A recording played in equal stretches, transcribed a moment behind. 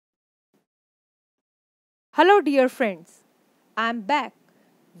Hello, dear friends. I am back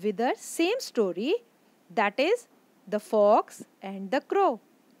with the same story, that is, The Fox and the Crow.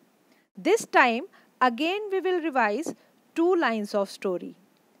 This time, again, we will revise two lines of story.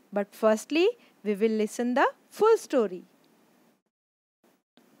 But firstly, we will listen the full story.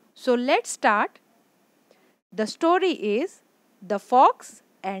 So let's start. The story is The Fox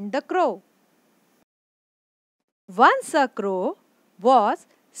and the Crow. Once a crow was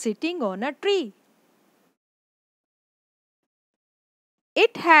sitting on a tree.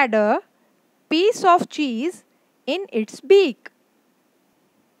 It had a piece of cheese in its beak.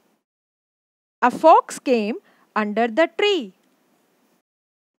 A fox came under the tree.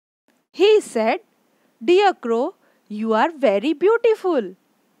 He said, "Dear crow, you are very beautiful.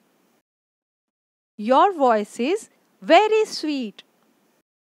 Your voice is very sweet.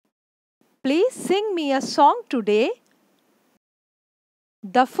 Please sing me a song today."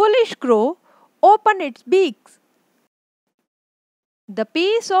 The foolish crow opened its beak. The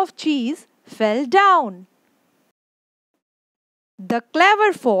piece of cheese fell down. The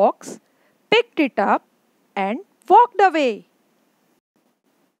clever fox picked it up and walked away.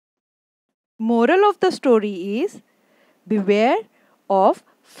 Moral of the story is, beware of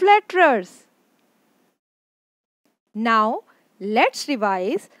flatterers. Now let's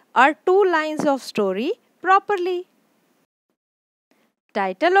revise our two lines of story properly.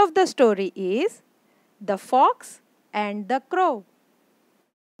 Title of the story is The Fox and the Crow.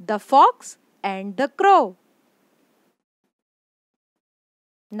 The Fox and the Crow.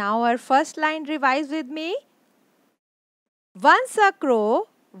 Now our first line, revise with me. Once a crow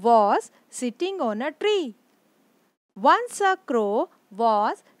was sitting on a tree. Once a crow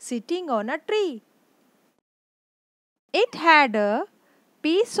was sitting on a tree. It had a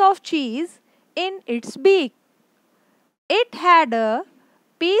piece of cheese in its beak. It had a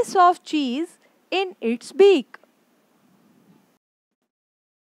piece of cheese in its beak.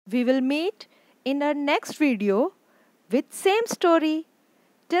 We will meet in our next video with same story.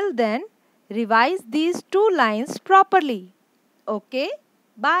 Till then, revise these two lines properly. Okay?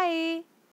 Bye.